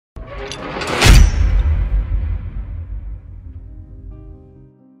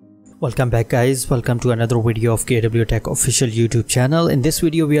Welcome back guys, welcome to another video of KW Tech official YouTube channel. In this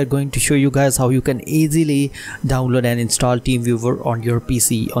video we are going to show you guys how you can easily download and install TeamViewer on your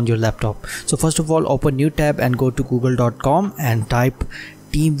PC, on your laptop. So first of all, open new tab and go to google.com and type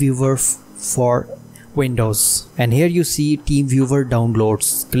TeamViewer for Windows, and here you see TeamViewer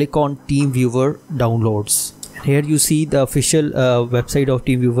downloads. Click on TeamViewer downloads. Here you see the official website of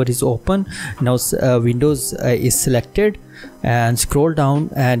TeamViewer is open. Now Windows is selected, and scroll down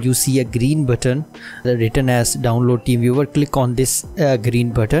and you see a green button written as download TeamViewer. Click on this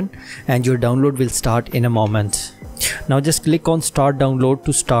green button and your download will start in a moment. Now just click on start download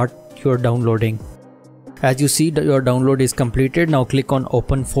to start your downloading. As you see that your download is completed, now click on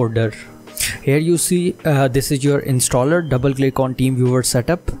open folder. Here you see this is your installer. Double click on TeamViewer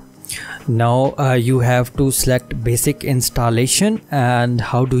setup. Now you have to select basic installation, and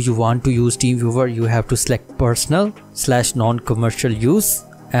how do you want to use TeamViewer? You have to select personal / non-commercial use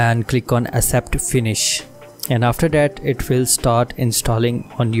and click on accept finish, and after that it will start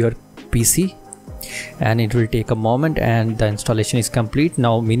installing on your PC and it will take a moment and the installation is complete.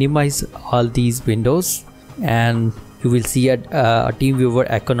 Now minimize all these windows and you will see a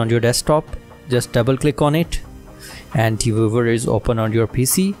TeamViewer icon on your desktop. Just double click on it and TeamViewer is open on your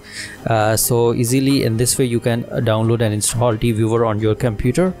PC. So easily in this way you can download and install TeamViewer on your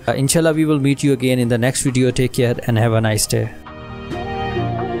computer. Inshallah we will meet you again in the next video. Take care and have a nice day.